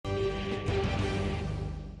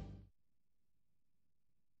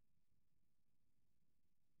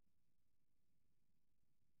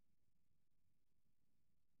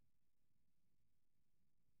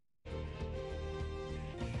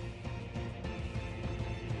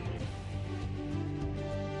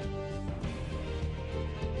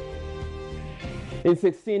In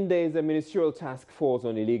 16 days, the Ministerial Task Force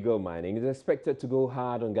on Illegal Mining is expected to go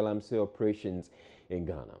hard on galamsey operations in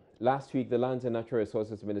Ghana. Last week, the Lands and Natural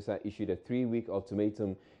Resources Minister issued a 3-week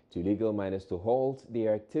ultimatum to illegal miners to halt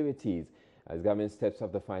their activities as government steps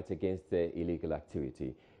up the fight against the illegal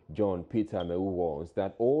activity. John Peter Mewu warns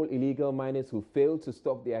that all illegal miners who fail to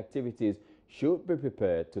stop their activities should be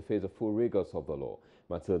prepared to face the full rigors of the law.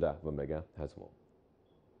 Matilda Vomega has more.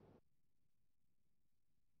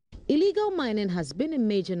 Illegal mining has been a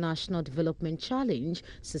major national development challenge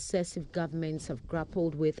successive governments have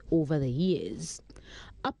grappled with over the years.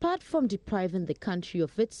 Apart from depriving the country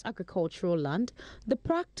of its agricultural land, the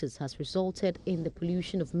practice has resulted in the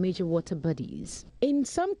pollution of major water bodies. In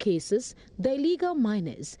some cases, the illegal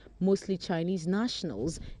miners, mostly Chinese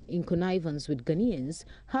nationals, in connivance with Ghanaians,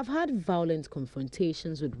 have had violent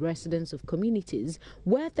confrontations with residents of communities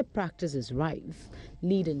where the practice is rife,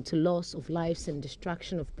 leading to loss of lives and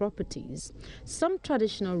destruction of properties. Some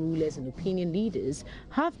traditional rulers and opinion leaders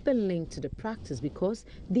have been linked to the practice because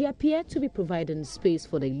they appear to be providing space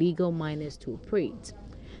for the illegal miners to operate.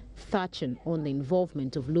 Touching on the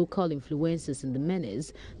involvement of local influencers in the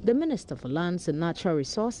menace, the Minister for Lands and Natural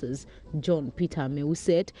Resources, John Peter Mewu,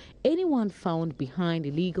 said anyone found behind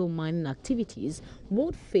illegal mining activities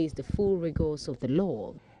would face the full rigors of the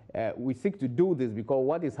law. We seek to do this because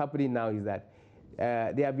what is happening now is that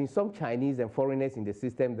there have been some Chinese and foreigners in the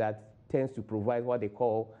system that tends to provide what they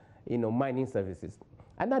call, mining services.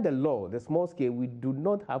 Under the law, the small scale, we do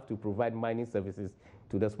not have to provide mining services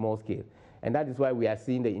to the small scale. And that is why we are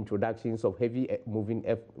seeing the introductions of heavy moving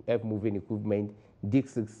moving equipment,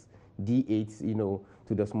 D6, D8s,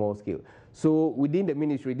 to the small scale. So within the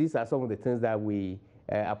ministry, these are some of the things that we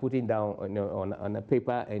are putting down on a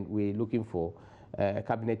paper, and we're looking for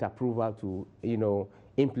cabinet approval to,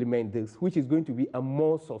 implement this, which is going to be a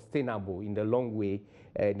more sustainable in the long way,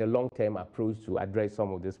 the long-term approach to address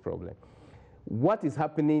some of this problem. What is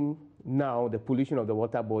happening now, the pollution of the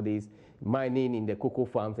water bodies, mining in the cocoa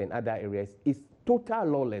farms and other areas, is total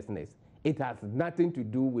lawlessness. It has nothing to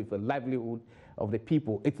do with the livelihood of the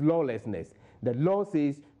people. It's lawlessness. The law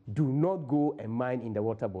says do not go and mine in the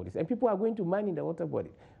water bodies. And people are going to mine in the water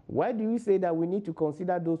bodies. Why do you say that we need to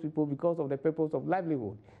consider those people because of the purpose of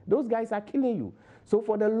livelihood? Those guys are killing you. So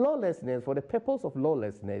for the lawlessness, for the purpose of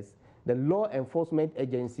lawlessness, the law enforcement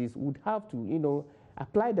agencies would have to,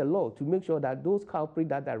 apply the law to make sure that those culprits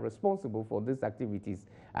that are responsible for these activities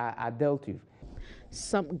are dealt with.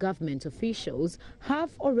 Some government officials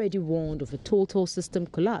have already warned of a total system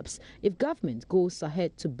collapse if government goes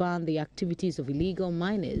ahead to ban the activities of illegal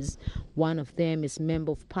miners. One of them is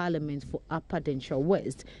Member of Parliament for Upper Denshire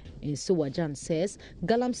West. In Suwajan says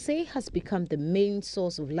galamsey has become the main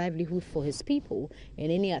source of livelihood for his people,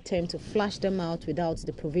 and any attempt to flush them out without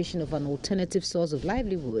the provision of an alternative source of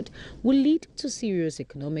livelihood will lead to serious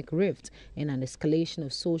economic rift and an escalation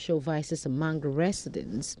of social vices among the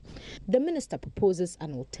residents. The minister proposes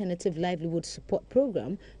an alternative livelihood support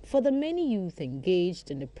program for the many youth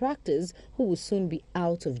engaged in the practice who will soon be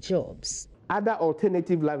out of jobs. Other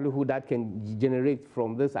alternative livelihood that can generate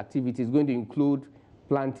from this activity is going to include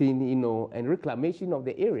planting, and reclamation of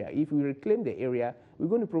the area. If we reclaim the area, we're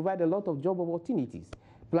going to provide a lot of job opportunities.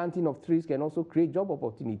 Planting of trees can also create job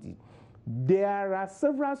opportunities. There are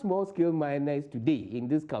several small-scale miners today in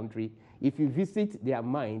this country. If you visit their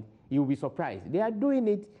mine, you'll be surprised. They are doing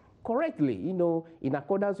it correctly, in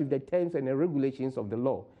accordance with the terms and the regulations of the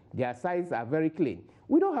law. Their sites are very clean.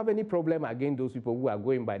 We don't have any problem against those people who are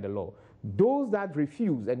going by the law. Those that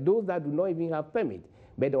refuse and those that do not even have permit,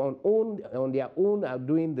 but on their own are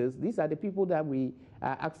doing this, these are the people that we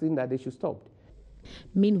are asking that they should stop.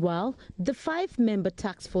 Meanwhile, the 5-member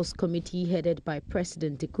task force committee headed by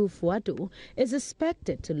President Akufo-Addo is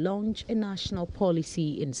expected to launch a national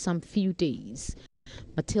policy in some few days.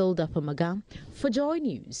 Matilda Vomega for Joy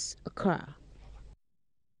News, Accra.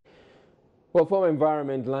 Well, former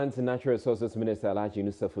Environment, Lands and Natural Resources Minister Alhaji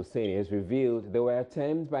Nusaf Hussaini has revealed there were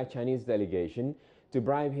attempts by Chinese delegation to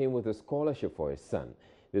bribe him with a scholarship for his son.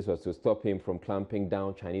 This was to stop him from clamping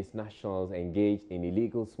down Chinese nationals engaged in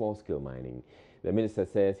illegal small-scale mining. The minister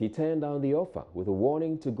says he turned down the offer with a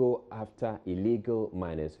warning to go after illegal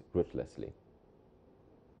miners ruthlessly.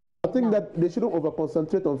 I think that they shouldn't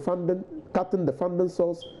over-concentrate on funding, cutting the funding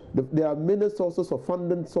source. There are many sources of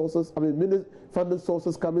funding sources. many funding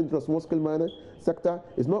sources coming to the small-scale mining sector.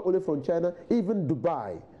 It's not only from China, even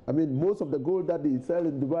Dubai. Most of the gold that they sell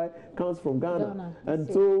in Dubai comes from Ghana. And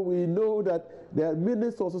so we know that there are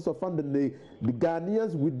many sources of funding. The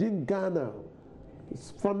Ghanaians within Ghana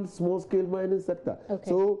fund small-scale mining sector. Okay.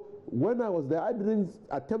 So when I was there, I didn't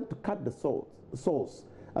attempt to cut the source.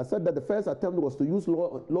 I said that the first attempt was to use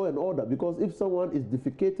law and order, because if someone is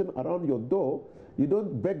defecating around your door, you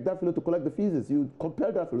don't beg that fellow to collect the feces. You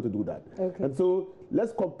compel that fellow to do that. Okay. And so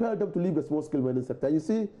let's compel them to leave the small-scale mining sector. You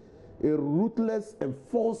see, a ruthless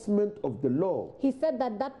enforcement of the law. He said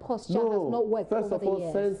that that posture has not worked over the years. First of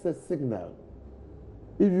all, sends a signal.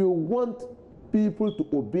 If you want people to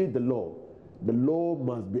obey the law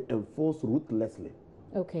must be enforced ruthlessly.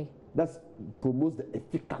 Okay. That promotes the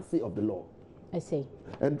efficacy of the law. I see.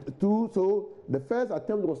 And two, so the first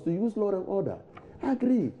attempt was to use law and order. I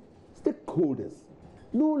agree. Stakeholders.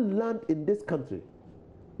 No land in this country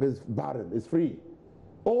is barren, is free.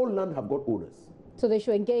 All land have got owners. So they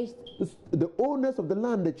should engage. The owners of the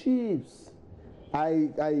land, the chiefs.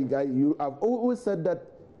 I've always said that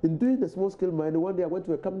in doing the small-scale mining, one day I went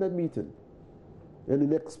to a cabinet meeting, and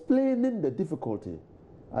in explaining the difficulty,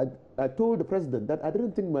 I told the president that I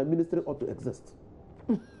didn't think my ministry ought to exist.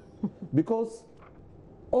 Because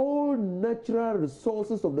all natural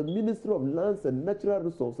resources of the Ministry of Lands and Natural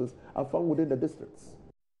Resources are found within the districts.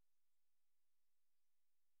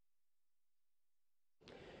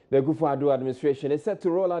 The Akufo-Addo administration is set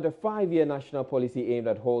to roll out a 5-year national policy aimed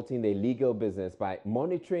at halting the illegal business by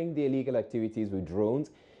monitoring the illegal activities with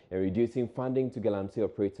drones and reducing funding to Galamsey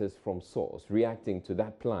operators from source. Reacting to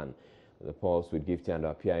that plan, the Pulse with Gifty and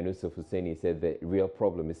Apia Yusuf Husseini said the real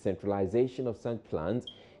problem is centralization of such plans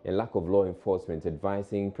and lack of law enforcement,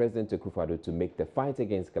 advising President Akufo-Addo to make the fight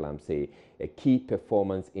against Galamsey a key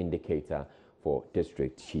performance indicator for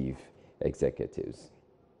district chief executives.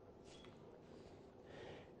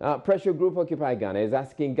 Pressure group Occupy Ghana is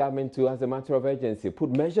asking government to, as a matter of urgency, put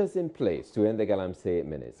measures in place to end the Galamsey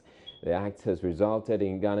menace. The act has resulted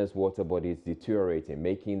in Ghana's water bodies deteriorating,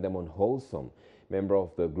 making them unwholesome. Member of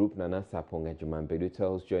the group Nana Sapong Ajimambedu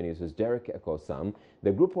tells JoyNews' Derek Ekosam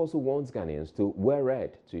the group also warns Ghanaians to wear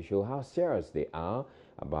red to show how serious they are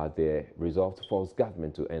about their resolve to force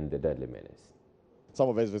government to end the deadly menace. Some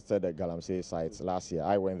of us visited the Galamsey sites last year.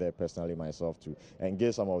 I went there personally myself to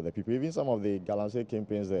engage some of the people, even some of the Galamsey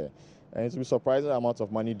campaigns there. And it's a surprising amount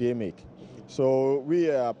of money they make. So we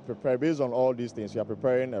are prepared, based on all these things, we are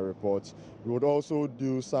preparing a report. We would also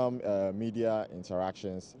do some media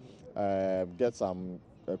interactions, get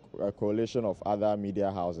a coalition of other media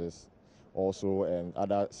houses also and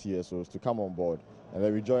other CSOs to come on board. And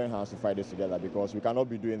then we join hands to fight this together, because we cannot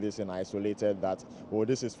be doing this in isolated that, oh,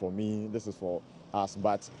 this is for me, this is for us.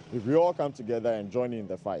 But if we all come together and join in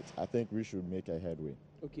the fight, I think we should make a headway.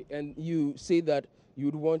 Okay, and you say that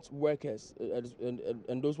you'd want workers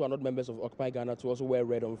and those who are not members of Occupy Ghana to also wear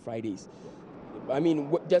red on Fridays. I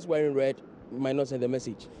mean, just wearing red might not send the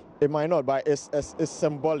message. It might not, but it's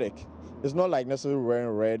symbolic. It's not like necessarily wearing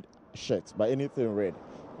red shirts, but anything red.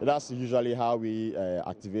 That's usually how we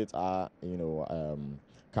activate our,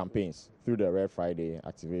 campaigns, through the Red Friday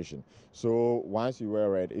activation. So once you wear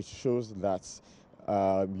red, it shows that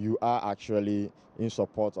you are actually in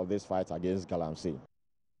support of this fight against Galamsey.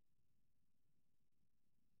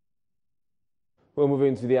 We're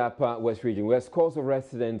moving to the Upper West region, where scores of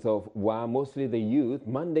residents of Wa, mostly the youth,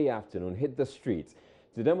 Monday afternoon hit the streets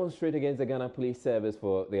to demonstrate against the Ghana Police Service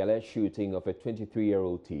for the alleged shooting of a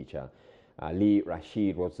 23-year-old teacher. Ali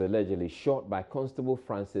Rashid was allegedly shot by Constable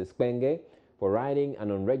Francis Kwenge for riding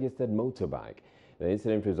an unregistered motorbike. The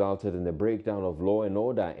incident resulted in the breakdown of law and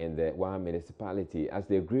order in the Wa municipality as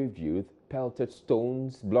the aggrieved youth pelted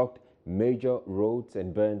stones, blocked major roads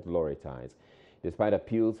and burned lorry tires. Despite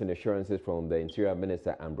appeals and assurances from the Interior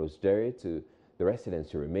Minister Ambrose Derry to the residents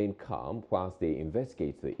to remain calm whilst they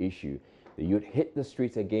investigate the issue, the youth hit the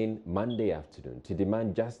streets again Monday afternoon to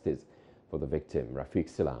demand justice for the victim. Rafiq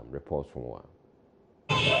Salam reports from Wa.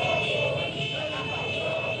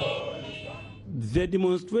 The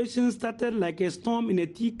demonstration started like a storm in a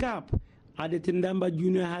teacup at the Tindamba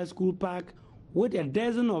Junior High School Park, with a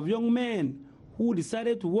dozen of young men who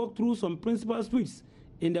decided to walk through some principal streets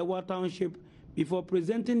in the Wa Township before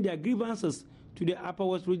presenting their grievances to the Upper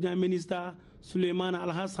West Regional Minister Suleiman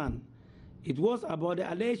Al-Hassan. It was about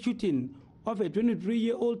the alleged shooting of a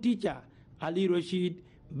 23-year-old teacher, Ali Rashid,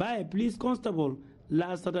 by a police constable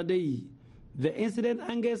last Saturday. The incident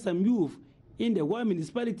angered some youth in the Wa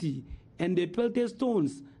municipality, and they pelted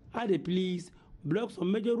stones at the police, blocked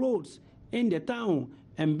some major roads in the town,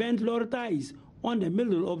 and bent lorry ties on the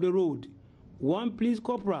middle of the road. One police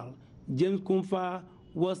corporal, James Kumfa,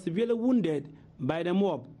 was severely wounded by the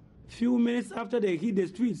mob. Few minutes after they hit the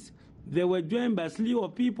streets, they were joined by a slew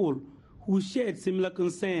of people who shared similar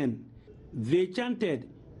concern. They chanted,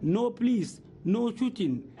 "No police, no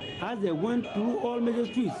shooting," as they went through all major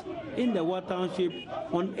streets in the Wa Township,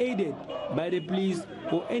 unaided by the police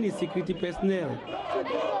or any security personnel.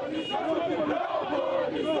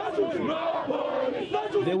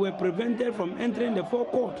 They were prevented from entering the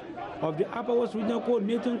forecourt of the Upper West Regional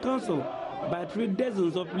Coordinating Council by 3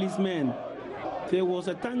 dozens of policemen. There was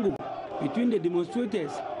a tango between the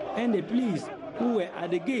demonstrators and the police who were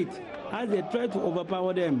at the gate as they tried to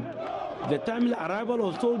overpower them. The timely arrival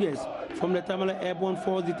of soldiers from the Tamale Airborne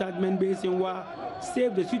Force Detachment base in Wa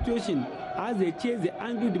saved the situation as they chased the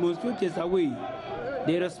angry demonstrators away.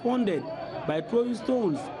 They responded by throwing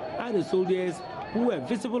stones at the soldiers who were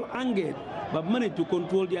visibly angered but managed to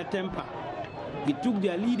control their temper. It took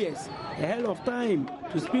their leaders a hell of time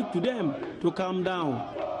to speak to them to calm down.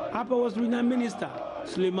 Upper West Regional Minister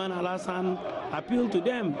Suleiman Al-Hassan appealed to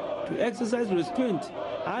them to exercise restraint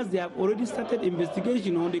as they have already started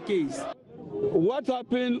investigation on the case. What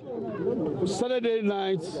happened Saturday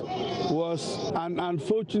night was an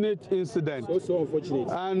unfortunate incident. So unfortunate.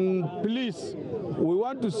 And please, we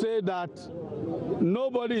want to say that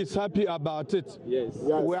nobody is happy about it. Yes.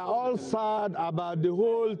 We are all sad about the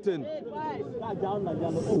whole thing.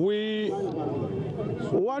 We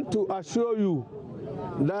want to assure you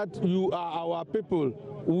that you are our people.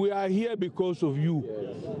 We are here because of you.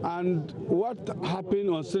 And what happened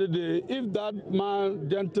on Saturday, if that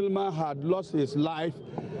gentleman had lost his life,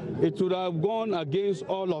 it would have gone against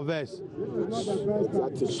all of us.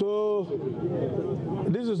 So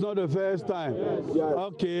this is not the first time.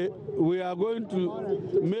 Okay, we are going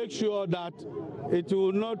to make sure that it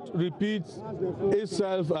will not repeat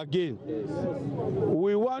itself again.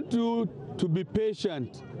 We want you to be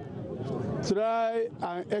patient. Try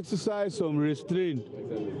and exercise some restraint.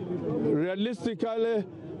 Realistically,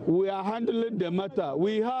 we are handling the matter.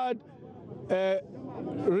 We had a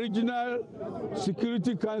regional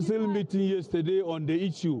security council meeting yesterday on the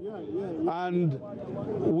issue, and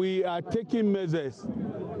we are taking measures.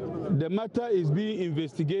 The matter is being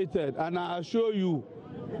investigated, and I assure you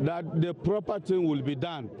that the proper thing will be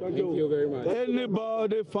done. Thank you very much.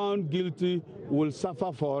 Anybody found guilty will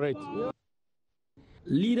suffer for it.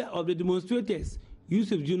 Leader of the demonstrators,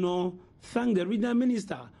 Yusuf Juno, thanked the regional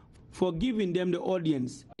minister for giving them the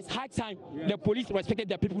audience. It's high time the police respected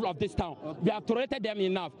the people of this town. We have tolerated them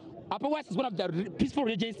enough. Upper West is one of the peaceful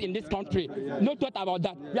regions in this country. No thought about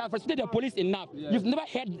that. We have respected the police enough. You've never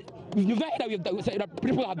heard that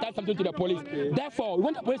people have done something to the police. Therefore, we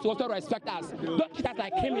want the police to also respect us. Don't treat us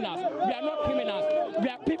like criminals. We are not criminals. We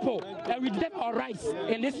are people, and we deserve our rights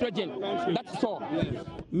in this region. That's all.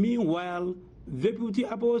 Meanwhile, Deputy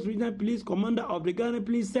Upper West Regional Police Commander of the Ghana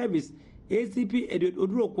Police Service, ACP Edward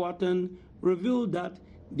Oduro Kwatan, revealed that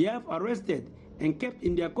they have arrested and kept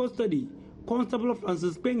in their custody Constable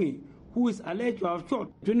Francis Penge, who is alleged to have shot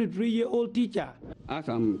 23-year-old teacher. As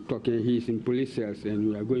I'm talking, he's in police cells and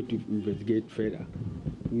we are going to investigate further.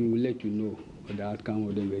 We will let you know the outcome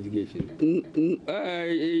of the investigation.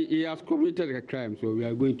 He has committed a crime, so we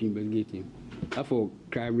are going to investigate him. For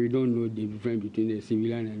crime, we don't know the difference between the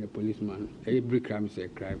civilian and the policeman. Every crime is a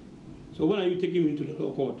crime. So when are you taking him to the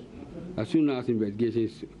law court? As soon as investigation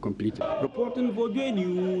is completed. Reporting for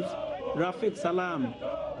JoyNews, Rafiq Salam.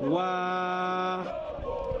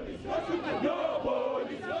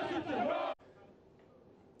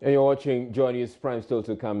 And you're watching JoyNews Prime. Still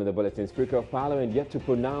to come in the bulletin. Speaker of Parliament yet to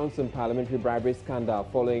pronounce on parliamentary bribery scandal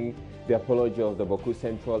following the apology of the Boku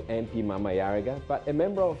Central MP Mama Yariga, but a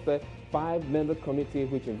member of the 5-member committee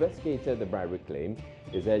which investigated the bribery claim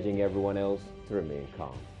is urging everyone else to remain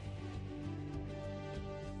calm.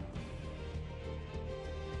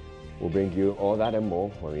 We'll bring you all that and more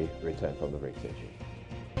when we return from the break station.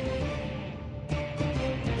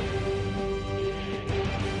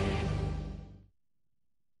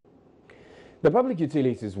 The Public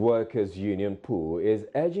Utilities Workers Union PUU is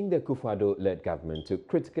urging the Akufo-Addo-led government to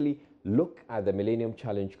critically look at the Millennium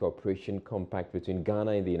Challenge Cooperation Compact between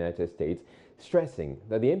Ghana and the United States, stressing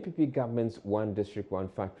that the NPP government's one district, one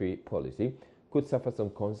factory policy could suffer some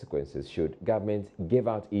consequences should government give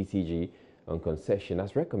out ECG on concession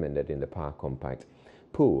as recommended in the Power Compact.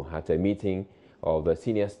 PUU had a meeting of the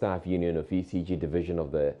Senior Staff Union of ECG Division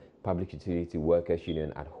of the Public Utility Workers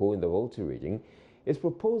Union at Ho in the Volta region, is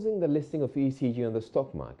proposing the listing of ECG on the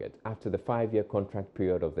stock market after the 5-year contract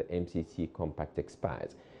period of the MCC Compact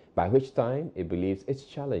expires, by which time it believes its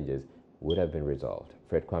challenges would have been resolved.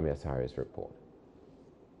 Fred Kwame Asari's report.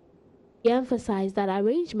 He emphasized that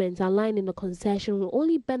arrangements aligned in the concession will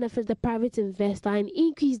only benefit the private investor and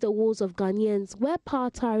increase the woes of Ghanaians, where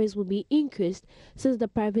power tariffs will be increased since the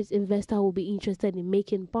private investor will be interested in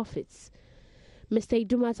making profits. Mr.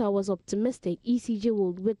 Idumata was optimistic ECG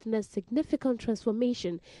will witness significant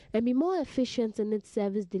transformation and be more efficient in its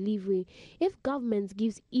service delivery if government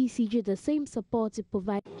gives ECG the same support it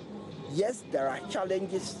provides. Yes, there are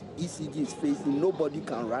challenges ECG is facing. Nobody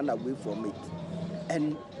can run away from it.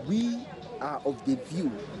 And we are of the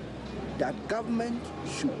view that government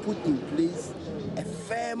should put in place a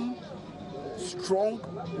firm, strong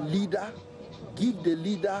leader, give the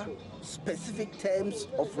leader specific terms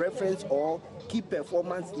of reference or key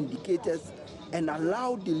performance indicators, and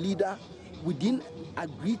allow the leader within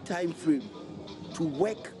agreed time frame to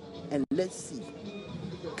work, and let's see.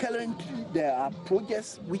 Currently, there are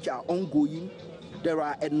projects which are ongoing. There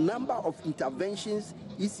are a number of interventions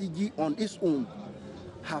ECG on its own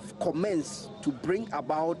have commenced to bring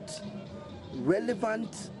about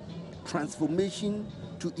relevant transformation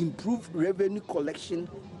to improve revenue collection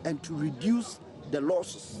and to reduce the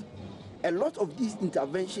losses. A lot of these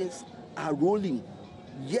interventions are rolling,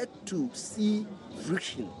 yet to see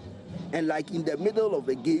friction. And like in the middle of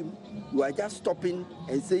a game, you are just stopping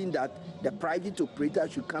and saying that the private operator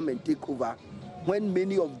should come and take over, when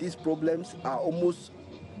many of these problems are almost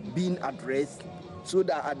being addressed, so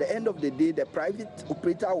that at the end of the day, the private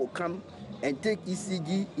operator will come and take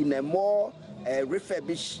ECG in a more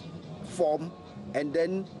refurbished form, and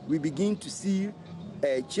then we begin to see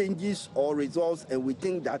changes or results, and we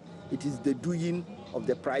think that it is the doing of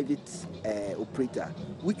the private operator,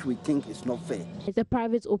 which we think is not fair. The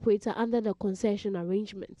private operator under the concession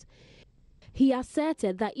arrangement. He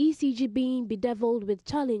asserted that ECG being bedeviled with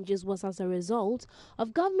challenges was as a result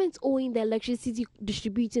of government owing the electricity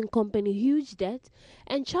distributing company huge debt,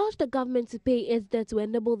 and charged the government to pay its debt to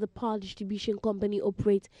enable the power distribution company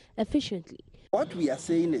operate efficiently. What we are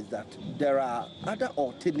saying is that there are other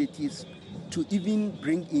alternatives to even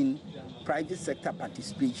bring in private sector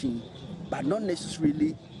participation, but not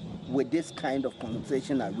necessarily with this kind of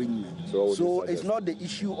concession arrangement. So it's not the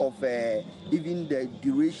issue of even the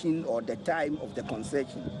duration or the time of the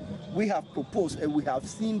concession. We have proposed, and we have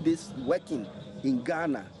seen this working in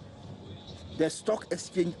Ghana, the stock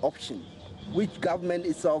exchange option, which government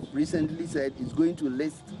itself recently said is going to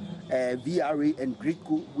list VRA and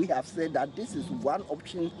GRICO. We have said that this is one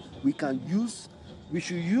option we can use. We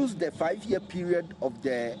should use the 5-year period of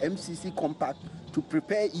the MCC compact to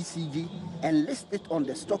prepare ECG and list it on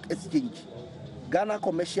the stock exchange. Ghana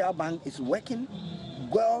Commercial Bank is working.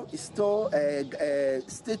 Well, it's still a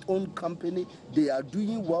state-owned company. They are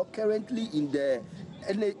doing well currently in the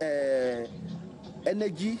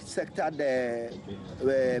energy sector,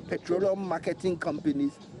 the petroleum marketing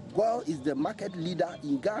companies. Well, is the market leader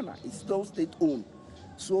in Ghana. It's still state-owned.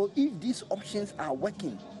 So if these options are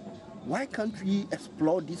working, why can't we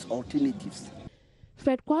explore these alternatives?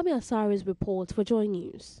 Fred Kwame Asari's report for Joy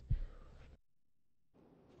News.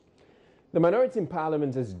 The minority in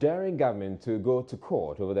Parliament is daring government to go to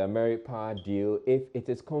court over the Ameripower deal if it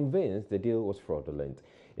is convinced the deal was fraudulent.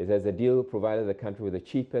 It says the deal provided the country with the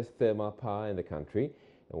cheapest thermal power in the country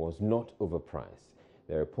and was not overpriced.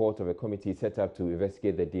 The report of a committee set up to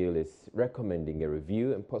investigate the deal is recommending a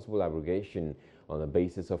review and possible abrogation on the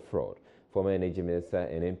basis of fraud. Former Energy Minister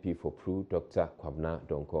and MP for Pru, Dr. Kwabena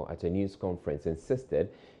Donkor, at a news conference insisted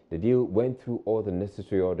the deal went through all the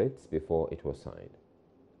necessary audits before it was signed.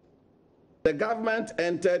 The government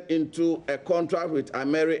entered into a contract with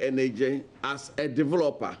Ameri Energy as a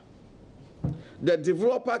developer. The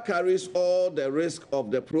developer carries all the risk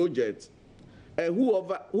of the project, and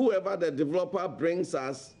whoever the developer brings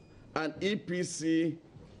us an EPC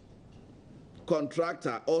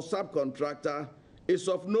contractor or subcontractor is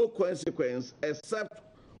of no consequence, except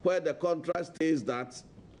where the contract states that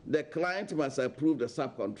the client must approve the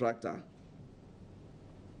subcontractor,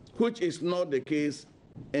 which is not the case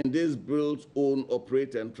in this build, own,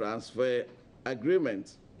 operate, and transfer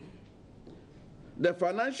agreement. The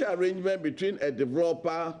financial arrangement between a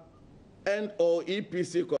developer and or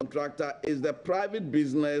EPC contractor is the private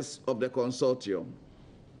business of the consortium.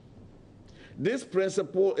 This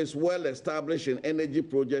principle is well established in energy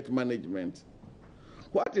project management.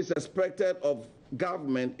 What is expected of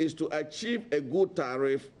government is to achieve a good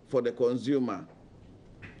tariff for the consumer.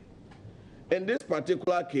 In this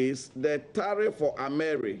particular case, the tariff for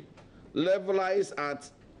Ameri, levelized at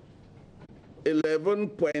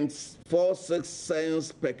 11.46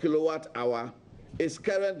 cents per kilowatt hour, is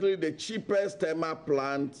currently the cheapest thermal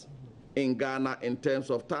plant in Ghana in terms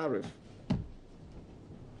of tariff.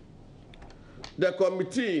 The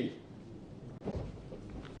committee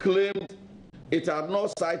claimed it had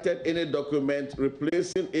not cited any document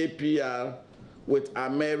replacing APR with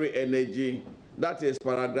Ameri Energy. That is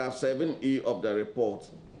paragraph 7E of the report.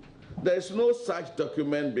 There is no such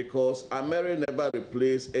document because Ameri never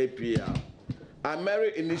replaced APR.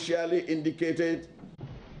 Ameri initially indicated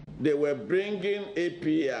they were bringing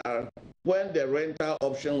APR when the rental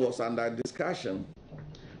option was under discussion.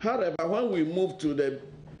 However, when we moved to the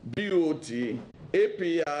BOT,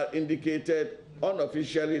 APR indicated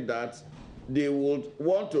unofficially that they would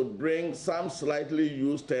want to bring some slightly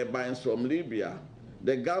used turbines from Libya.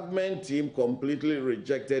 The government team completely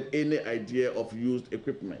rejected any idea of used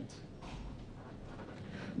equipment.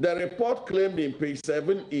 The report claimed in page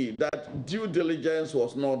 7E that due diligence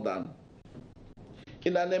was not done.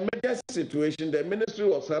 In an emergency situation, the ministry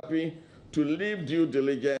was happy to leave due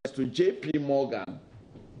diligence to JP Morgan,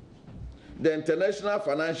 the international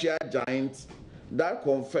financial giant that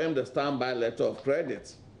confirmed the standby letter of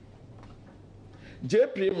credit.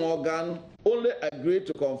 JP Morgan only agreed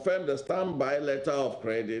to confirm the standby letter of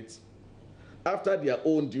credit after their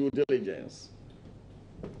own due diligence.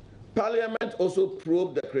 Parliament also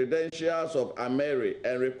probed the credentials of Ameri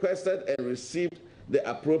and requested and received the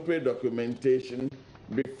appropriate documentation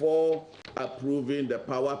before approving the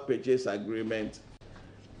power purchase agreement.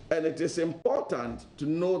 And it is important to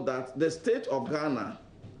know that the state of Ghana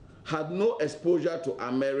had no exposure to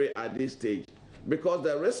Ameri at this stage because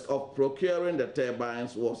the risk of procuring the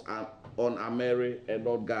turbines was on Ameri and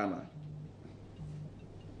not Ghana.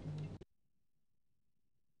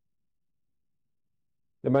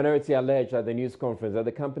 The minority alleged at the news conference that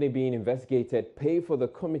the company being investigated paid for the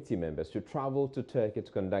committee members to travel to Turkey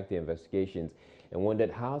to conduct the investigations and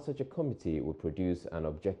wondered how such a committee would produce an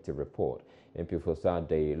objective report. MP for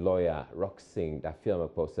Sade lawyer Roxing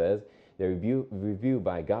Dafiamapo says the review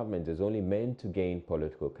by government is only meant to gain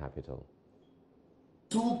political capital.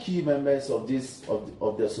 Two key members of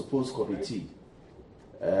the supposed committee,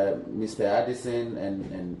 Mr. Addison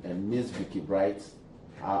and Ms. Vicky Bright,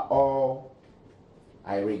 are all,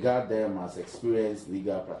 I regard them as experienced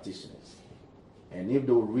legal practitioners. And if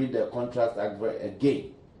they will read the Contract Act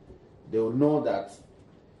again, they will know that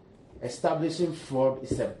establishing fraud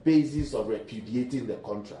is a basis of repudiating the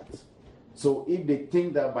contract. So if they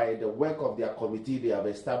think that by the work of their committee they have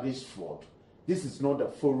established fraud, this is not a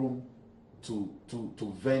forum to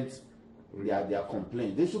vent their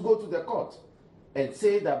complaint. They should go to the court and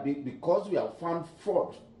say that because we have found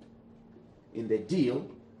fraud in the deal,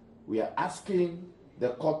 we are asking the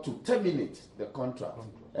court to terminate the contract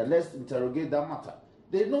and let's interrogate that matter.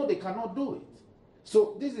 They know they cannot do it.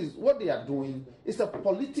 So this is what they are doing. It's a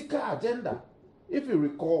political agenda. If you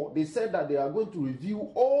recall, they said that they are going to review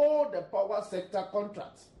all the power sector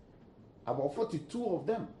contracts, about 42 of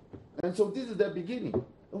them. And so this is the beginning.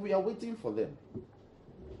 And we are waiting for them.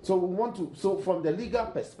 So we want to, so from the legal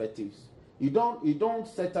perspectives, you don't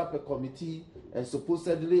set up a committee and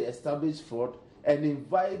supposedly establish fraud and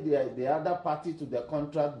invite the other party to the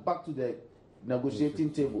contract back to the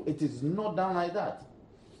negotiating table. It is not done like that.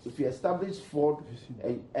 If you establish fraud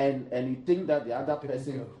and you think that the other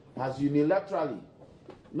person has unilaterally,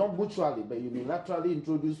 not mutually, but unilaterally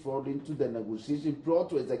introduced fraud into the negotiation prior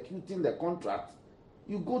to executing the contract,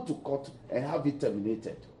 you go to court and have it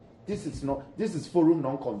terminated. This is forum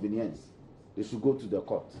non-convenience. They should go to the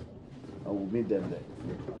court and we'll meet them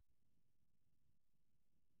there.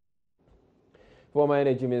 Former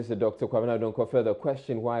Energy Minister Dr. Kwabena Donko further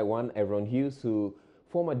questioned why one Aaron Hughes, who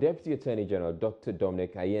former Deputy Attorney General Dr.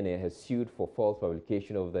 Dominic Ayene has sued for false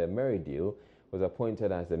publication of the Mary deal, was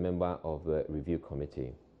appointed as a member of the review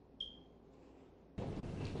committee.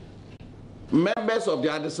 Members of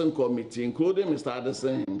the Addison Committee, including Mr.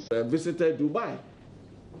 Addison himself, visited Dubai.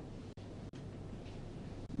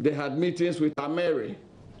 They had meetings with Ameri,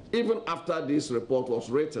 even after this report was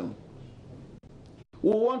written.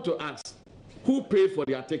 We want to ask, who paid for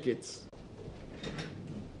their tickets?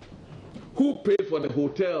 Who paid for the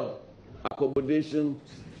hotel accommodation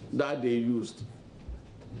that they used?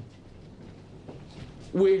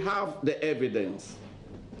 We have the evidence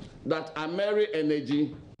that Ameri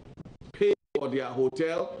Energy paid for their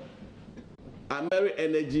hotel, Ameri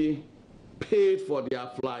Energy paid for their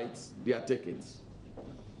flights, their tickets.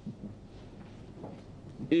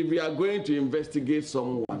 If we are going to investigate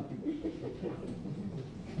someone,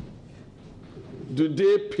 do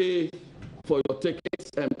they pay for your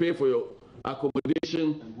tickets and pay for your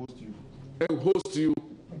accommodation and host you?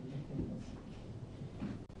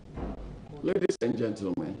 Ladies and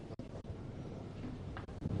gentlemen,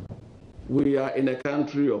 we are in a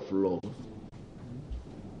country of law.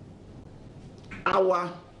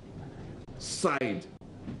 Our side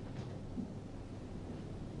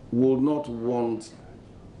will not want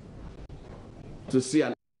to see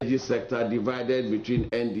an energy sector divided between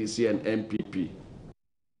NDC and MPP.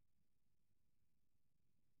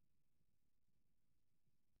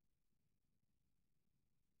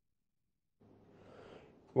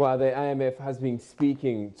 Well, the IMF has been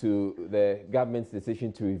speaking to the government's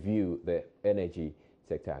decision to review the energy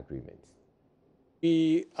sector agreement.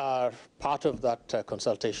 We are part of that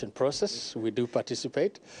consultation process. We do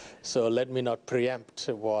participate. So let me not preempt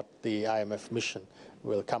what the IMF mission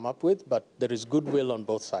will come up with, but there is goodwill on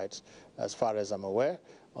both sides, as far as I'm aware,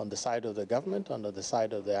 on the side of the government, on the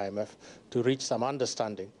side of the IMF, to reach some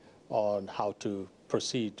understanding on how to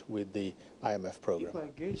proceed with the IMF program. If I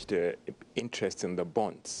gauge the interest in the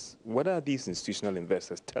bonds, what are these institutional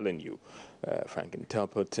investors telling you? Franklin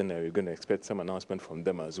Templeton, are you going to expect some announcement from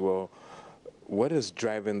them as well? What is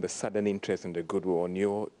driving the sudden interest in the goodwill on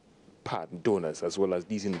your part, donors, as well as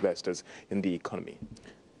these investors in the economy?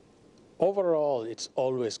 Overall, it's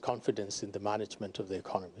always confidence in the management of the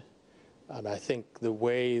economy. And I think the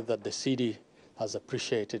way that the CD has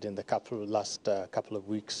appreciated in the last couple of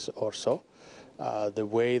weeks or so, the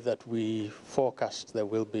way that we forecast there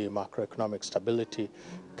will be macroeconomic stability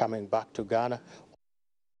coming back to Ghana.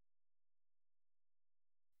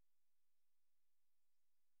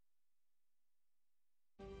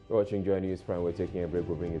 You're watching JoyNews Prime. We're taking a break.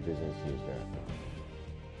 We'll bring you business news thereafter.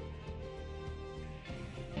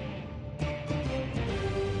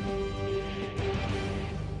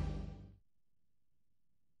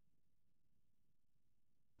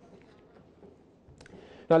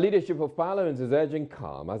 Now, leadership of Parliament is urging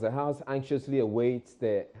calm as the House anxiously awaits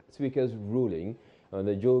the Speaker's ruling on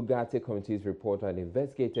the Joe Garte Committee's report on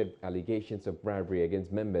investigated allegations of bribery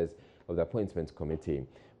against members of the Appointments Committee.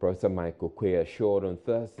 Professor Mike Okoye assured on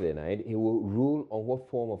Thursday night he will rule on what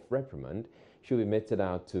form of reprimand should be meted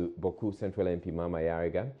out to Boku Central MP Mama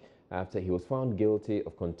Yariga after he was found guilty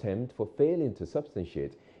of contempt for failing to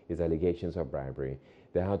substantiate his allegations of bribery.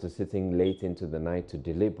 The House is sitting late into the night to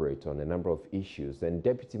deliberate on a number of issues, and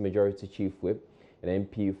Deputy Majority Chief Whip and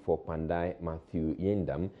MP for Pandai Matthew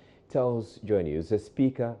Yendam tells Joy News the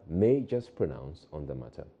Speaker may just pronounce on the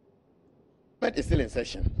matter. Parliament is still in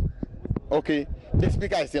session. Okay, the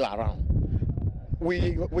Speaker is still around.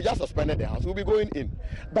 We just suspended the House. We'll be going in.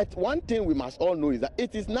 But one thing we must all know is that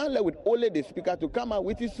it is now left with only the Speaker to come out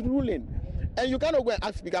with his ruling. And you cannot go and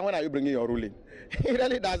ask Speaker, when are you bringing your ruling? It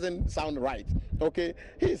really doesn't sound right. Okay,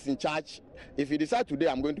 he is in charge. If he decides today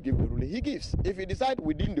I'm going to give the ruling, he gives. If he decides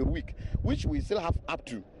within the week, which we still have up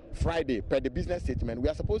to Friday per the business statement, we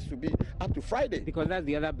are supposed to be up to Friday. Because that's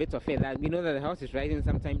the other bit of it, that we know that the House is rising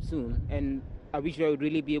sometime soon, and I wish I would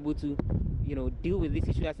really be able to, deal with this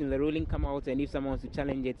issue as in the ruling come out, and if someone wants to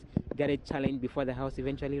challenge it, get it challenged before the House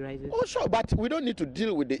eventually rises. Oh sure, but we don't need to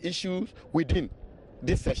deal with the issues within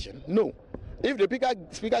this session. No. If the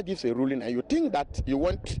speaker gives a ruling and you think that you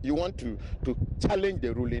want to challenge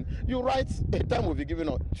the ruling, you write, a time will be given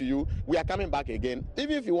to you. We are coming back again.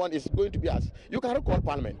 Even if you want, it's going to be us. You can recall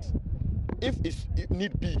Parliament if it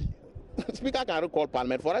need be. Speaker can recall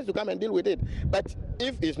Parliament for us to come and deal with it. But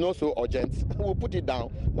if it's not so urgent, we'll put it down.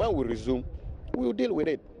 When we resume, we'll deal with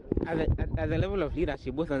it. At the level of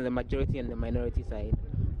leadership, both on the majority and the minority side,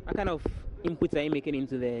 what kind of inputs are you making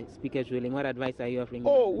into the Speaker's ruling? What advice are you offering?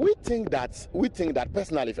 Oh, we think that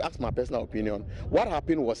personally, if you ask my personal opinion, what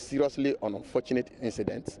happened was seriously an unfortunate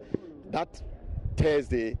incident. That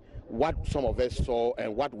Thursday, what some of us saw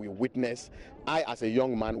and what we witnessed, I as a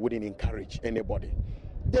young man wouldn't encourage anybody.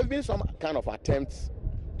 There have been some kind of attempts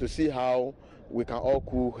to see how we can all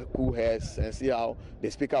cool heads and see how the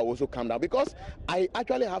Speaker also calm down. Because I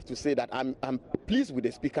actually have to say that I'm pleased with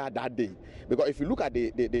the Speaker that day. Because if you look at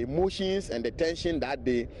the emotions and the tension that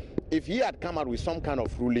day, if he had come out with some kind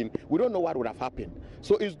of ruling, we don't know what would have happened.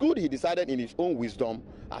 So it's good he decided in his own wisdom,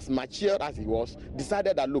 as mature as he was,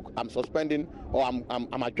 decided that, look, I'm suspending or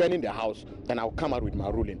I'm adjourning the House and I'll come out with my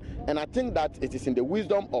ruling. And I think that it is in the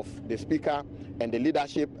wisdom of the Speaker and the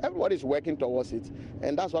leadership. Everybody is working towards it,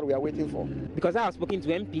 and that's what we are waiting for. Because I have spoken to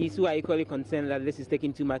MPs who are equally concerned that this is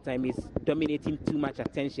taking too much time, it's dominating too much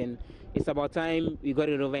attention. It's about time we got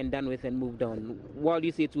it over and done with and moved on. What do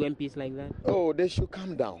you say to MPs like that? Oh, they should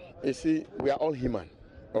calm down. You see, we are all human,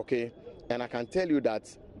 okay? And I can tell you that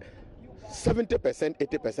 70%,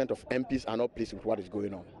 80% of MPs are not pleased with what is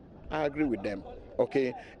going on. I agree with them,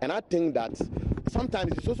 okay? And I think that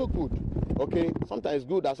sometimes it's also good, okay? Sometimes it's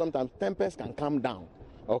good that sometimes tempers can calm down,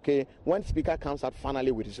 okay? When Speaker comes out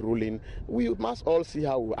finally with his ruling, we must all see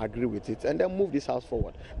how we agree with it and then move this House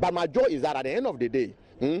forward. But my joy is that at the end of the day,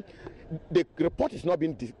 the report is not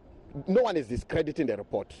being, no one is discrediting the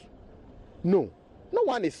report. No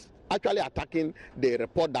one is actually attacking the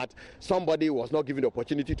report that somebody was not given the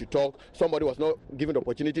opportunity to talk, somebody was not given the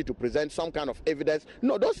opportunity to present some kind of evidence.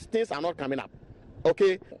 No, those things are not coming up,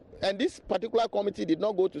 okay? And this particular committee did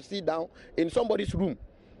not go to sit down in somebody's room.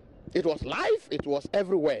 It was live, it was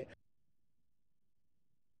everywhere.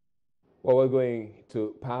 Well, we're going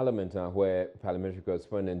to Parliament now, where parliamentary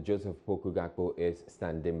correspondent Joseph Poku Gakpo is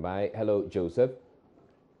standing by. Hello, Joseph.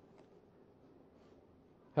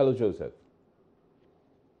 Hello, Joseph.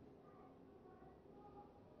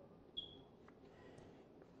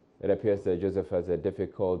 It appears that Joseph has a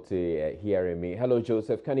difficulty hearing me. Hello,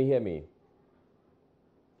 Joseph. Can you hear me?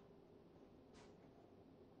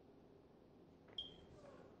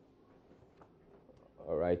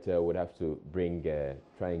 All right, we'd have to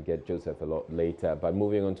try and get Joseph a lot later. But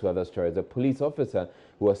moving on to other stories, a police officer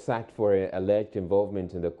who was sacked for alleged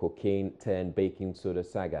involvement in the cocaine-10 baking soda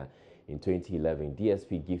saga in 2011,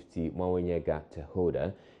 DSP Gifty Mawanyega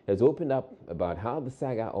Tehoda, has opened up about how the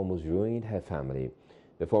saga almost ruined her family.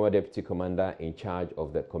 The former deputy commander in charge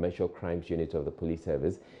of the commercial crimes unit of the police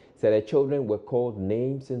service said her children were called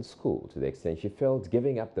names in school to the extent she felt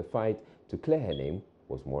giving up the fight to clear her name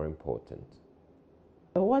was more important.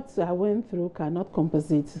 What I went through cannot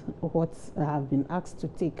compensate what I have been asked to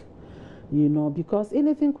take, because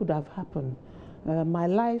anything could have happened. My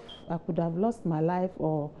life, I could have lost my life,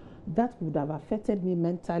 or that would have affected me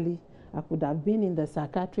mentally. I could have been in the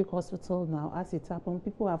psychiatric hospital now. As it happened,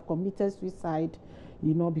 people have committed suicide,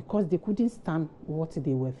 because they couldn't stand what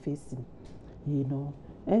they were facing,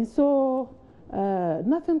 And so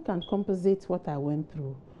nothing can compensate what I went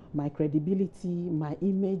through. My credibility, my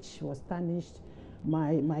image was tarnished.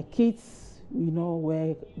 My kids,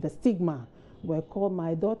 were the stigma, were called.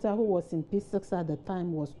 My daughter, who was in P6 at the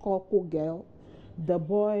time, was called Cool Girl. The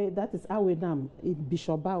boy, that is Awenam, in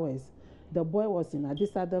Bishop Bowers. The boy was in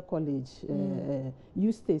Adisada College,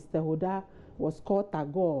 Eustace Tehoda was called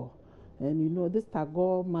Tagore. And this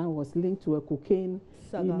Tagore man was linked to a cocaine,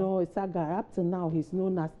 saga. Up to now, he's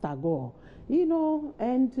known as Tagore.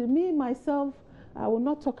 And me, myself, I will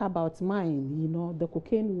not talk about mine, the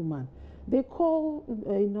cocaine woman. They call,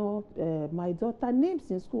 my daughter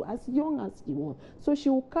names in school as young as she was. So she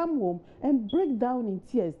will come home and break down in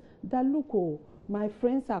tears that, look, oh, my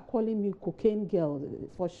friends are calling me cocaine girl,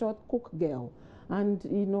 for short, cook girl. And,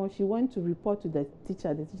 she went to report to the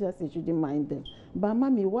teacher. The teacher said she didn't mind them. But,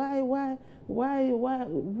 mommy, why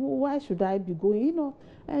should I be going,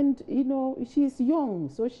 And, she's young,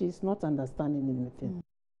 so she's not understanding anything.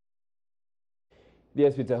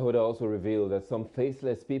 DSP Tehoda also revealed that some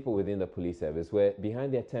faceless people within the police service were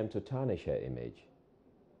behind the attempt to tarnish her image.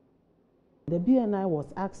 The BNI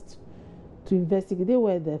was asked to investigate. They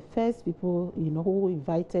were the first people, who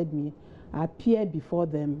invited me. I appeared before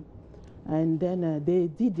them, and then they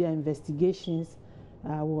did their investigations.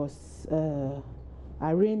 I was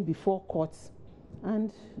arraigned before courts,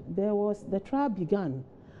 and the trial began.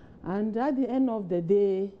 And at the end of the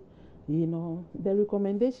day, the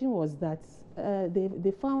recommendation was that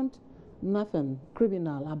they found nothing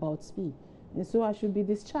criminal about me, and so I should be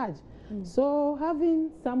discharged. So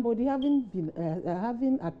having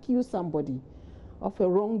accused somebody of a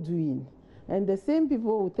wrongdoing, and the same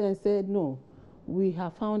people would then said, no, we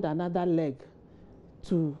have found another leg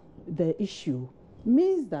to the issue,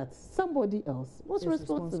 means that somebody else was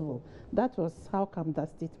responsible. That was how come that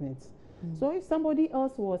statement. So if somebody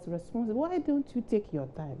else was responsible, why don't you take your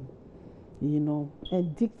time,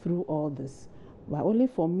 and dig through all this? But only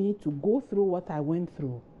for me to go through what I went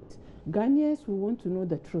through. Ghanaians who want to know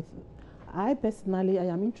the truth. I personally, I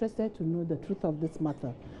am interested to know the truth of this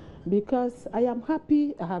matter, because I am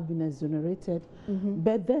happy I have been exonerated,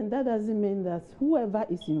 but then that doesn't mean that whoever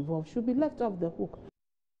is involved should be left off the hook.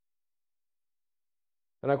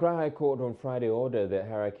 And Accra High Court on Friday ordered the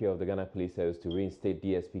hierarchy of the Ghana Police Service to reinstate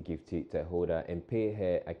DSP Gifty Tehoda and pay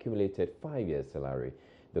her accumulated 5 years' salary.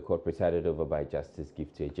 The court, presided over by Justice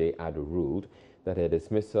Gifty J. Ado, ruled that her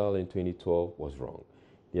dismissal in 2012 was wrong.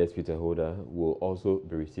 DSP Tehoda will also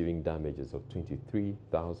be receiving damages of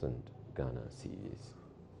 23,000 Ghana cedis.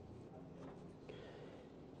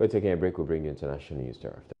 We're taking a break. We'll bring you international news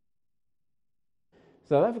thereafter.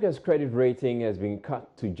 South Africa's credit rating has been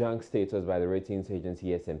cut to junk status by the ratings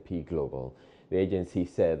agency S&P Global. The agency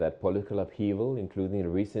said that political upheaval, including the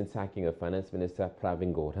recent sacking of Finance Minister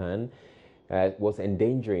Pravin Gordhan, was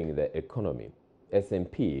endangering the economy.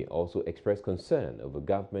 S&P also expressed concern over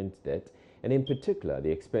government debt and in particular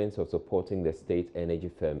the expense of supporting the state energy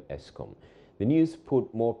firm Eskom. The news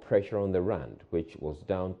put more pressure on the rand, which was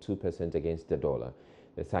down 2% against the dollar.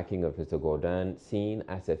 The sacking of Mr. Gordhan, seen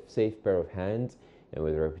as a safe pair of hands and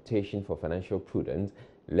with a reputation for financial prudence,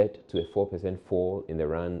 led to a 4% fall in the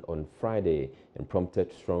rand on Friday and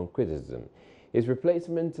prompted strong criticism. His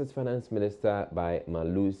replacement as finance minister by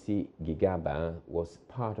Malusi Gigaba was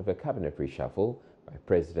part of a cabinet reshuffle by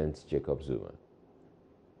President Jacob Zuma.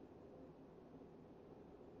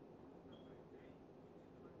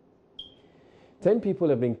 Ten people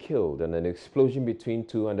have been killed in an explosion between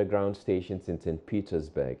two underground stations in St.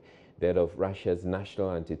 Petersburg. The head of Russia's National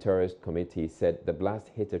Anti-Terrorist Committee said the blast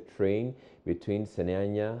hit a train between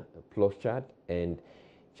Sanyanya Ploshchad and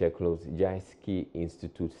Cheklovyaysky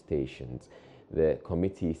Institute stations. The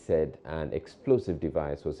committee said an explosive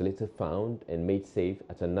device was later found and made safe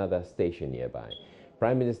at another station nearby.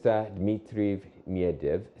 Prime Minister Dmitry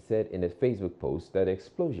Medvedev said in a Facebook post that the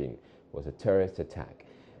explosion was a terrorist attack.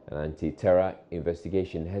 An anti-terror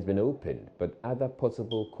investigation has been opened, but other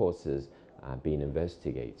possible causes are being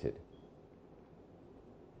investigated.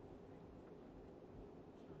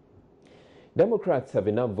 Democrats have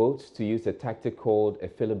enough votes to use a tactic called a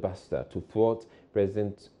filibuster to thwart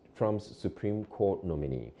President Trump's Supreme Court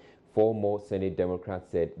nominee. 4 more Senate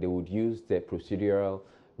Democrats said they would use the procedural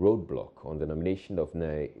roadblock on the nomination of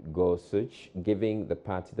Gorsuch, giving the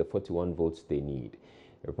party the 41 votes they need.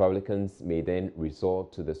 Republicans may then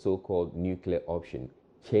resort to the so-called nuclear option,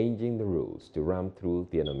 changing the rules to ram through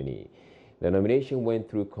their nominee. The nomination went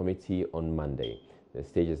through committee on Monday. The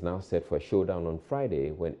stage is now set for a showdown on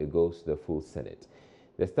Friday when it goes to the full Senate.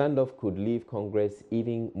 The standoff could leave Congress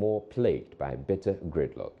even more plagued by bitter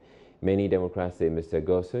gridlock. Many Democrats say Mr.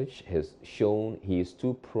 Gorsuch has shown he is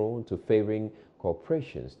too prone to favoring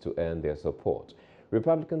corporations to earn their support.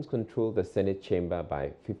 Republicans control the Senate chamber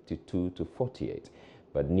by 52 to 48,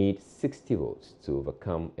 but need 60 votes to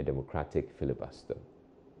overcome a Democratic filibuster.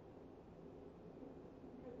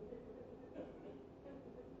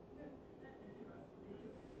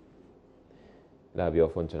 That'll be all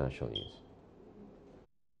for international news.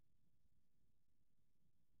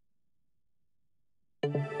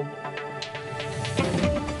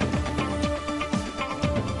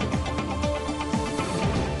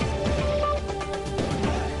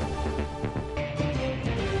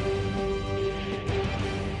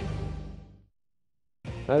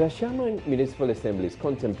 Now, the Sherman Municipal Assembly is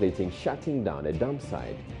contemplating shutting down a dump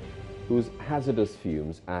site whose hazardous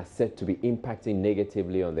fumes are said to be impacting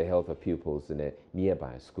negatively on the health of pupils in a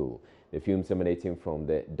nearby school. The fumes emanating from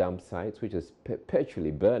the dump site, which is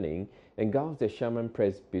perpetually burning, engulfs the Sherman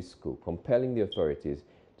Presby School, compelling the authorities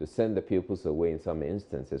to send the pupils away in some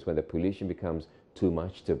instances when the pollution becomes too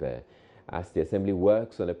much to bear. As the Assembly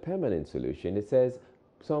works on a permanent solution, it says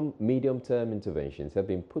some medium-term interventions have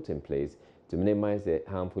been put in place to minimize the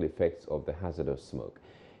harmful effects of the hazardous smoke.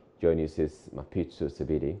 JoyNews' Mapitsu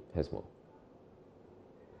Sabidi has more.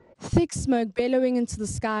 Thick smoke billowing into the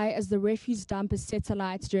sky as the refuse dump is set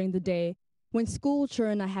alight during the day when school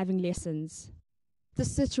children are having lessons. The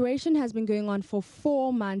situation has been going on for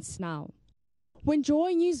 4 months now. When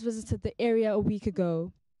JoyNews visited the area a week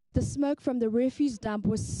ago, the smoke from the refuse dump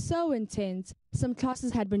was so intense, some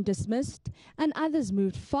classes had been dismissed and others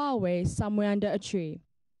moved far away somewhere under a tree.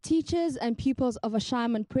 Teachers and pupils of a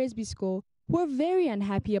Sherman Presby School were very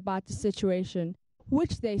unhappy about the situation,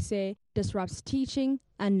 which they say disrupts teaching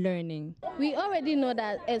and learning. We already know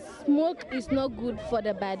that smoke is not good for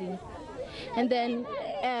the body. And then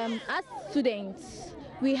as students,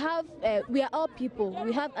 we are all people.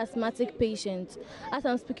 We have asthmatic patients. As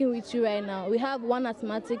I'm speaking with you right now, we have one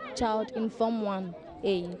asthmatic child in Form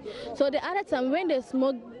 1A. So the other time when the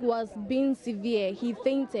smoke was being severe, he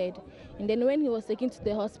fainted. And then when he was taken to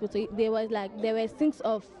the hospital, there were stinks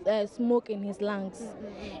of smoke in his lungs.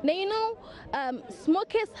 Now, you know,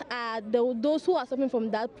 smokers are those who are suffering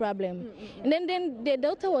from that problem. And then the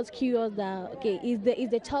doctor was curious that, okay, is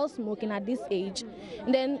the child smoking at this age?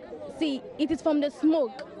 And then, see, it is from the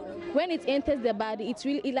smoke. When it enters the body, it's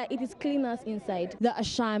really it is cleaners inside. The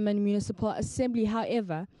Sherman Municipal Assembly,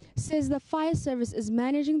 however, says the fire service is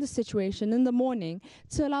managing the situation in the morning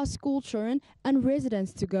to allow school children and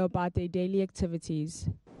residents to go about their daily activities.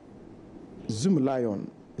 Zoom Lion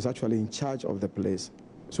is actually in charge of the place.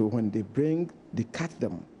 So when they cut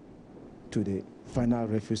them to the final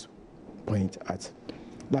refuse point at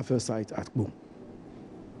that first site at Boom.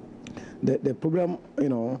 The problem, you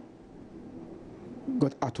know,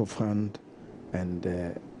 got out of hand, and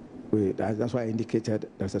that's why I indicated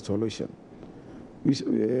there's a solution. You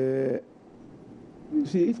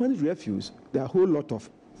see, if one is refuse, there are a whole lot of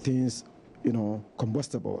things, you know,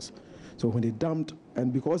 combustibles. So when they dumped,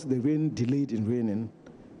 and because the rain delayed in raining,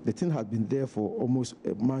 the thing had been there for almost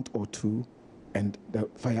a month or two, and the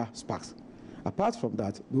fire sparks. Apart from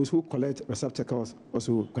that, those who collect receptacles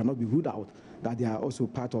also cannot be ruled out that they are also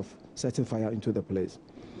part of setting fire into the place.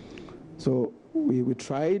 So we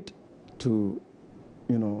tried to,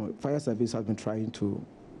 you know, fire service has been trying to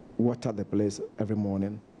water the place every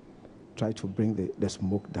morning, try to bring the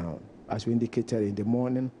smoke down. As we indicated in the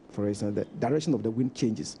morning, for instance, the direction of the wind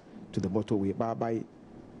changes to the motorway. But by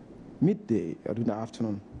midday or in the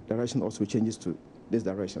afternoon, direction also changes to this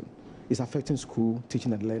direction. It's affecting school,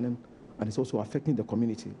 teaching and learning, and it's also affecting the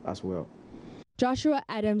community as well. Joshua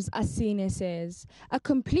Adams Asine says a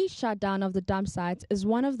complete shutdown of the dump sites is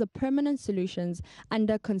one of the permanent solutions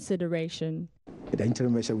under consideration. The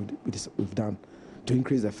interim measure we've done to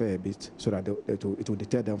increase the fare a bit so that it will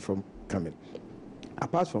deter them from coming.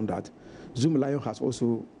 Apart from that, Zoom Lion has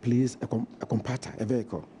also placed a compactor, a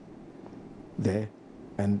vehicle there,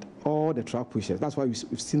 and all the truck pushers. That's why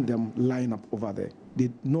we've seen them line up over there. They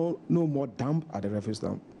no more dump at the refuse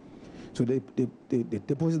dump. So they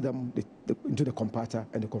deposit them into the compactor,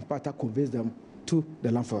 and the compactor conveys them to the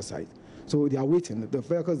landfill site. So they are waiting. The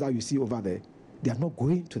vehicles that you see over there, they are not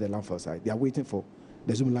going to the landfill site. They are waiting for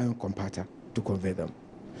the Zoom Lion compactor to convey them.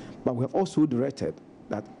 But we have also directed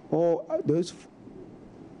that all those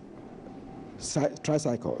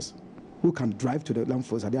tricycles who can drive to the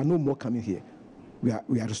landfills, there are no more coming here. We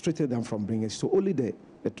are restricting them from bringing, so only the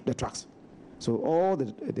trucks. So all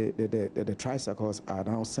the tricycles are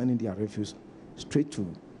now sending their refuse straight to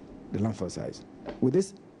the landfill sites. With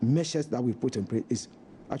these measures that we put in place, is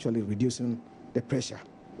actually reducing the pressure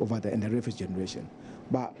over there and the refuse generation.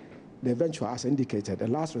 But the eventual, as indicated, the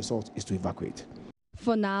last resort is to evacuate.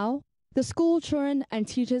 For now, the school children and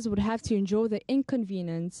teachers would have to endure the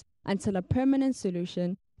inconvenience until a permanent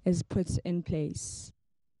solution is put in place.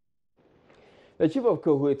 The chief of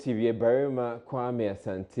Kohua TVA, Barima Kwame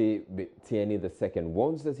Asante Tieni II,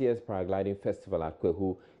 wants this year's paragliding festival at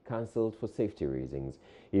Kwahu cancelled for safety reasons.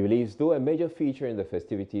 He believes, though a major feature in the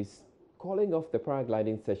festivities, calling off the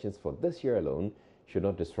paragliding sessions for this year alone should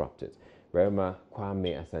not disrupt it. Barima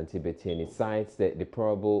Kwame Asante Tieni cites the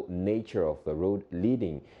deplorable nature of the road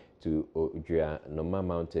leading to Ojua Noma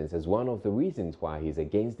Mountains as one of the reasons why he's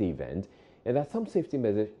against the event, and that some safety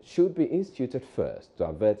measures should be instituted first to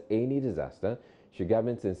avert any disaster should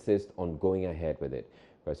governments insist on going ahead with it.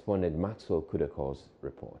 Correspondent Maxwell Kudakor's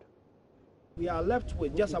report. We are left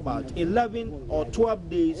with just about 11 or 12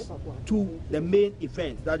 days to the main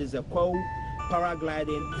event, that is the Kwahu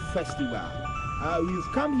Paragliding Festival.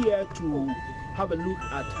 We've come here to have a look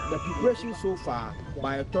at the preparation so far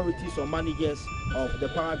by authorities or managers of the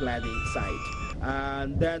paragliding site,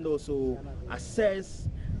 and then also assess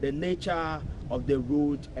the nature of the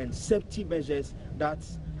road and safety measures that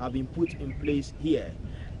have been put in place here.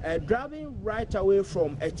 Driving right away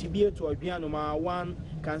from Etibie to Obianoma, one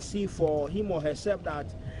can see for him or herself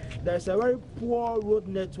that there's a very poor road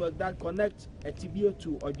network that connects Etibie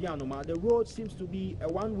to Obianoma. The road seems to be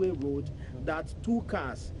a one-way road that two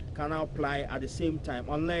cars can now ply at the same time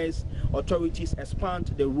unless authorities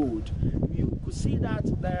expand the road. You could see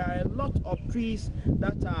that there are a lot of trees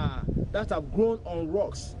that have grown on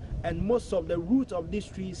rocks, and most of the roots of these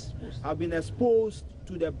trees have been exposed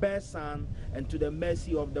to the bare sun and to the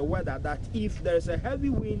mercy of the weather, that if there's a heavy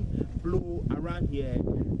wind blow around here,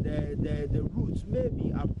 the roots may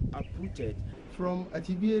be uprooted. From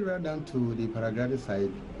Atibie right down to the paragliding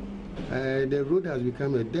side, the road has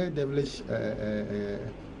become a devilish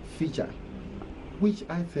feature, which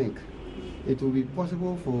I think it will be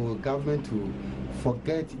possible for government to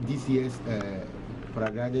forget this year's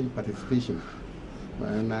paragliding participation.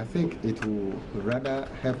 And I think it will rather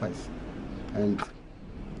help us, and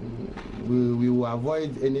we will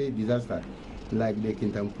avoid any disaster like the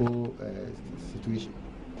Kintampo situation.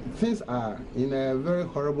 Things are in a very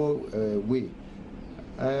horrible way.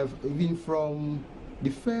 Even from the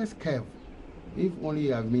first curve, if only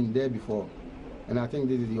you have been there before, and I think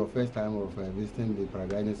this is your first time of visiting the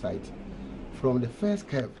paragliding site, from the first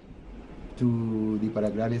curve to the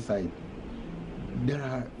paragliding site, there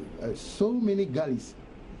are so many gullies.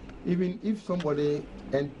 Even if somebody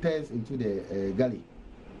enters into the gully,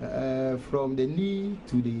 from the knee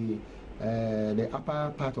to the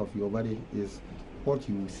upper part of your body is what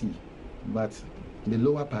you will see, but the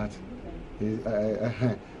lower part is,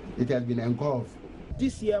 it has been engulfed.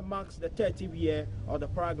 This year marks the 30th year of the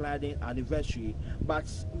paragliding anniversary, but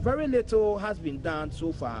very little has been done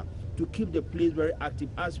so far to keep the place very active,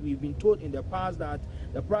 as we've been told in the past that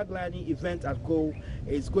the paragliding event at Go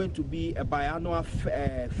is going to be a biannual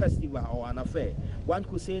festival or an affair. One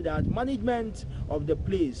could say that management of the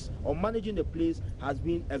place or managing the place has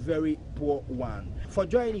been a very poor one. For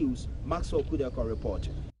JoyNews, Maxwell Kudeko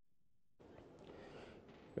reporting.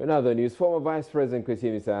 In other news, former Vice President Kwesi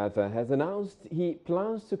Amissah has announced he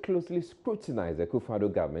plans to closely scrutinize the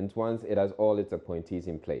Akufo-Addo government once it has all its appointees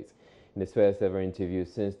in place. In his first ever interview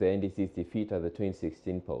since the NDC's defeat at the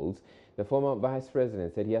 2016 polls, the former Vice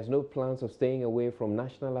President said he has no plans of staying away from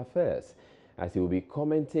national affairs, as he will be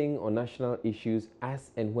commenting on national issues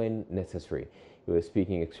as and when necessary. He was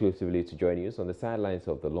speaking exclusively to JoyNews on the sidelines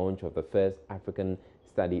of the launch of the first African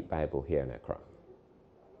Study Bible here in Accra.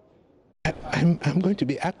 I'm going to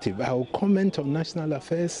be active. I will comment on national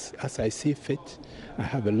affairs as I see fit. I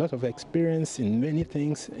have a lot of experience in many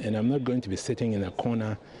things, and I'm not going to be sitting in a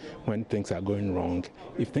corner when things are going wrong.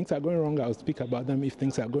 If things are going wrong, I'll speak about them. If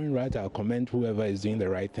things are going right, I'll comment whoever is doing the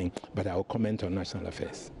right thing, but I'll comment on national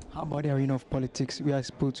affairs. How about the arena of politics? We are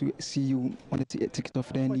supposed to see you on the ticket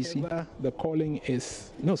of the NDC. Whatever the calling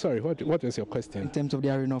is. No, sorry, what was your question? In terms of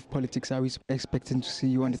the arena of politics, are we expecting to see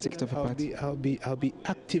you on the ticket of a party? I'll be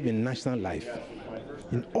active in national life,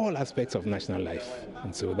 in all aspects of national life,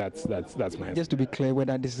 and so that's my. Just to be clear,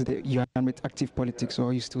 whether this is you are done with active politics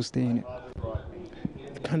or you still stay in it.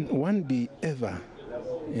 Can one be ever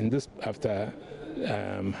in this after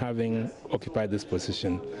having occupied this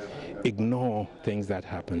position? Ignore things that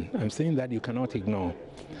happen. I'm saying that you cannot ignore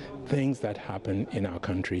things that happen in our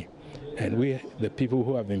country, and we, the people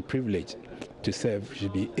who have been privileged to serve,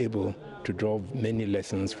 should be able to draw many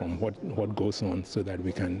lessons from what goes on, so that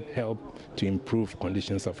we can help to improve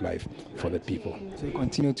conditions of life for the people. So you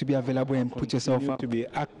continue to be available and put yourself up. To be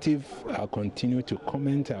active. I'll continue to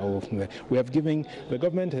comment. We have given, the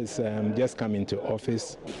government has just come into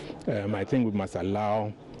office. I think we must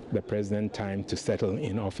allow the president time to settle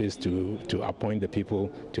in office, to appoint the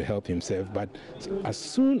people to help himself. But as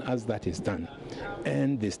soon as that is done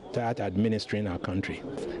and they start administering our country,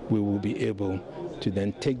 we will be able to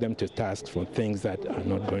then take them to task for things that are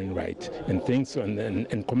not going right,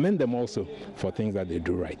 and commend them also for things that they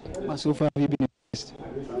do right. But so far, have you been impressed?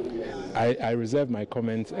 I reserve my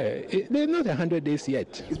comments. They're not 100 days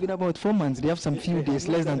yet. It's been about 4 months. They have some few days,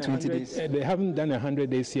 less than 20 days. They haven't done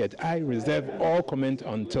 100 days yet. I reserve all comment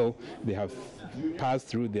until they have passed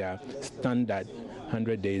through their standard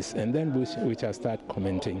 100 days, and then we shall start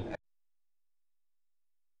commenting.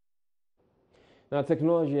 Now,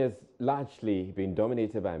 technology has largely been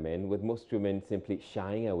dominated by men, with most women simply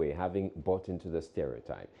shying away, having bought into the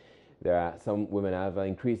stereotype. There are some women, however,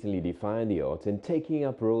 increasingly defying the odds and taking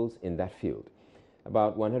up roles in that field.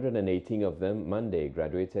 About 118 of them Monday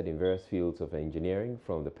graduated in various fields of engineering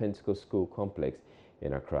from the Pentecost School complex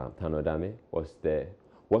in Accra. Tanodame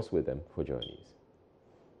was with them for JoyNews.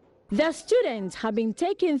 The students have been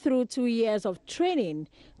taken through 2 years of training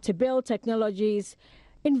to build technologies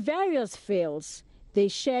in various fields. They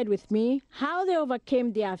shared with me how they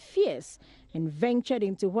overcame their fears and ventured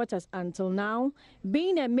into what has until now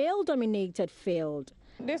been a male-dominated field.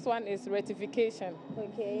 This one is rectification.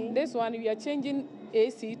 Okay. This one, we are changing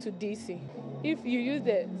AC to DC. If you use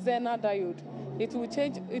the Zener diode, it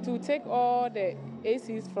will take all the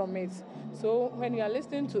ACs from it. So when you are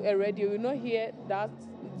listening to a radio, you will not hear that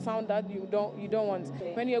sound that you don't want.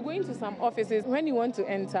 When you're going to some offices, when you want to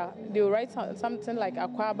enter, they will write something like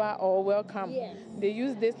Aquaba or welcome. Yes. They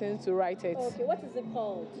use this thing to write it. Okay, what is it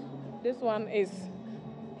called? This one is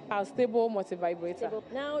our stable multivibrator.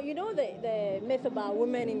 Now, you know the myth about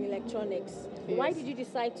women in electronics. Yes. Why did you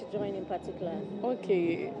decide to join in particular?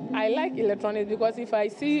 Okay, I like electronics because if I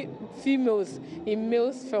see females in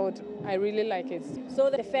males field, I really like it. So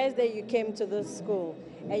the first day you came to this school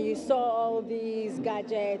and you saw all these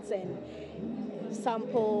gadgets and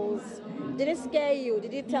samples, did it scare you?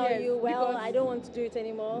 Did it tell you, well, I don't want to do it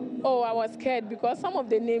anymore? Oh, I was scared because some of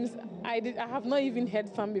the names I have not even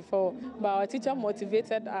heard some before. But our teacher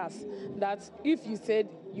motivated us that if you said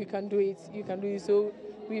you can do it, you can do it. So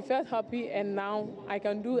we felt happy, and now I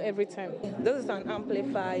can do everything. This is an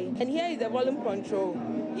amplifier, and here is the volume control.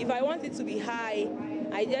 If I want it to be high,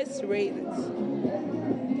 I just raise it.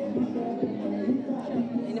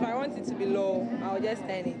 If I want it to be low, I'll just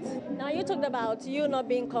turn it. Now, you talked about you not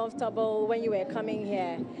being comfortable when you were coming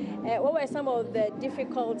here. What were some of the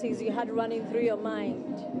difficulties you had running through your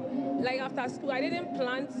mind? Like after school, I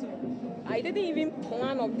didn't even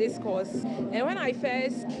plan of this course. And when I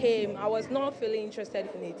first came, I was not feeling interested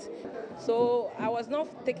in it. So I was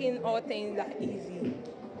not taking all things that easy.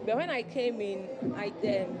 But when I came in,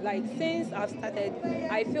 since I've started,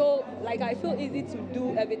 I feel easy to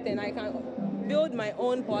do everything. I can build my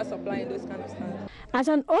own power supply and those kind of stuff. At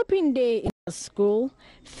an open day in the school,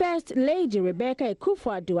 First Lady Rebecca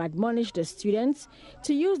Ekufuado admonished the students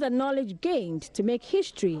to use the knowledge gained to make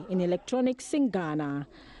history in electronics in Ghana.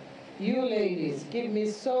 You ladies give me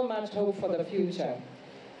so much hope for the future.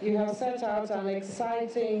 You have set out an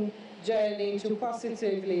exciting journey to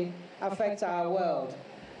positively affect our world.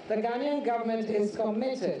 The Ghanaian government is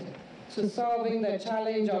committed to solving the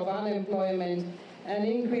challenge of unemployment and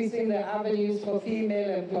increasing the avenues for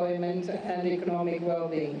female employment and economic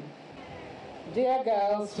well-being. Dear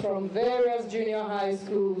girls from various junior high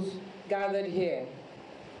schools gathered here,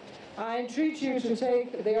 I entreat you to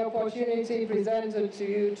take the opportunity presented to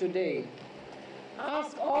you today.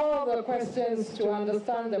 ask all the questions to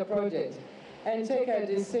understand the project, and take a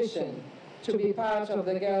decision to be part of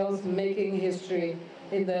the girls making history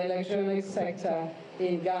in the electronics sector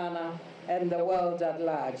in Ghana and the world at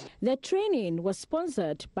large. The training was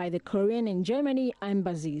sponsored by the Korean and Germany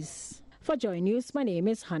embassies. For Joy News, my name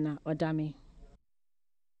is Hannah Odami.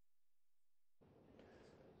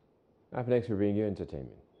 Up next, we bring you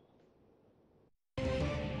entertainment.